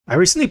I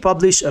recently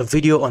published a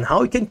video on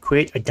how you can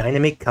create a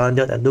dynamic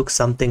calendar that looks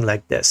something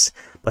like this.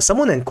 But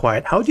someone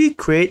inquired, how do you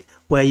create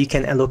where you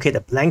can allocate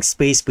a blank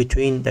space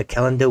between the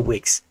calendar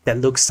weeks that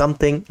looks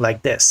something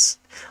like this?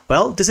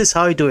 Well, this is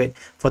how you do it.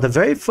 For the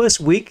very first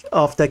week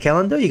of the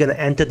calendar, you're going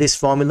to enter this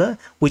formula,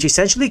 which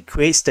essentially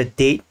creates the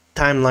date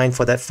timeline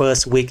for that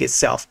first week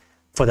itself.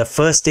 For the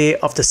first day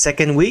of the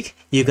second week,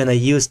 you're going to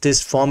use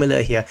this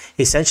formula here,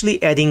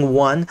 essentially adding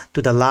 1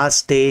 to the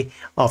last day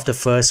of the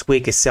first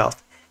week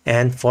itself.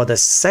 And for the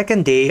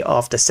second day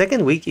of the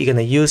second week, you're going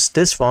to use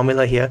this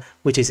formula here,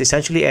 which is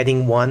essentially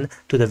adding 1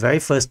 to the very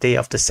first day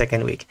of the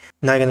second week.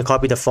 Now you're going to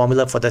copy the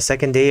formula for the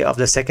second day of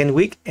the second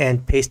week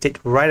and paste it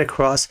right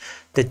across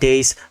the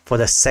days for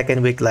the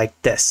second week like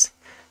this.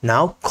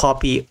 Now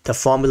copy the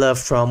formula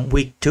from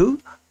week 2,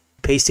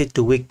 paste it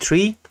to week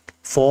 3,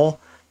 4,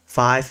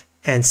 5,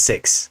 and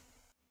 6.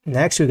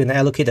 Next, we're going to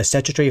allocate a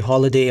statutory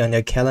holiday on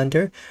your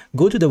calendar.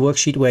 Go to the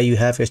worksheet where you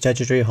have your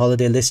statutory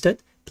holiday listed.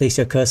 Place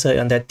your cursor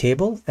on that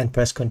table and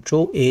press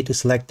Ctrl A to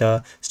select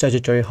the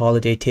statutory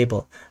holiday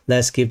table.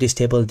 Let's give this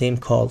table a name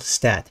called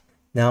Stat.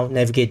 Now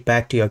navigate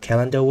back to your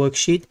calendar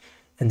worksheet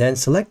and then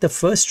select the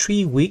first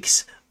 3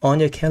 weeks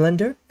on your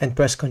calendar and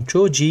press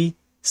Ctrl G,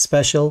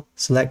 Special,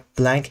 select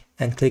blank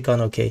and click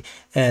on OK.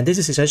 And this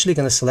is essentially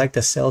going to select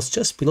the cells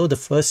just below the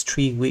first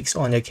 3 weeks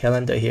on your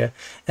calendar here.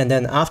 And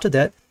then after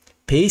that,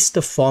 paste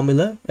the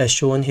formula as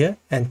shown here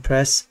and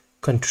press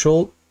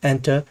Ctrl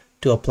Enter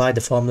to apply the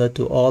formula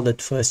to all the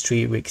first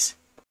 3 weeks.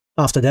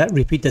 After that,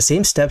 repeat the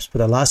same steps for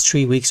the last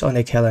 3 weeks on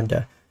your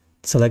calendar.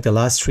 Select the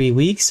last 3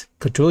 weeks,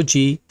 Ctrl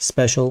G,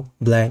 Special,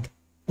 blank,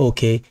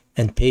 OK,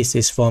 and paste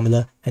this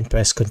formula and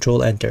press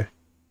Ctrl Enter.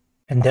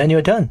 And then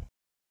you're done.